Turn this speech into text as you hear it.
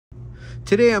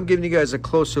Today I'm giving you guys a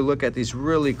closer look at these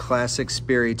really classic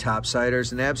Sperry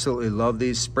topsiders, and absolutely love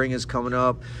these. Spring is coming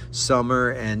up,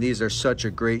 summer, and these are such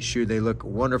a great shoe. They look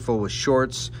wonderful with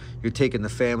shorts. You're taking the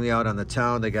family out on the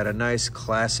town. They got a nice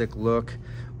classic look.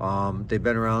 They've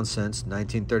been around since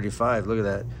 1935. Look at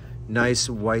that. Nice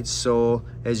white sole.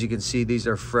 As you can see, these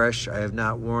are fresh. I have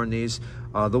not worn these.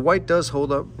 The white does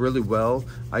hold up really well.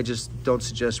 I just don't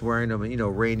suggest wearing them in,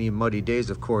 rainy, muddy days,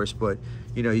 of course, but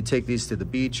you take these to the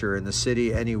beach or in the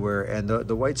city, anywhere, and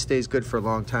the white stays good for a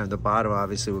long time. The bottom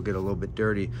obviously will get a little bit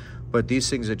dirty, but these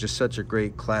things are just such a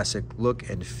great classic look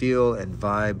and feel and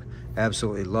vibe.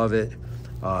 Absolutely love it.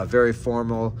 Very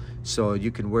formal, so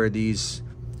you can wear these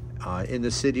in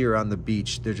the city or on the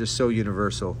beach. They're just so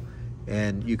universal,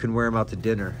 and you can wear them out to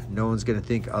dinner. No one's gonna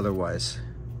think otherwise.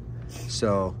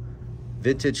 So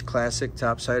vintage classic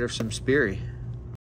topsider from Sperry.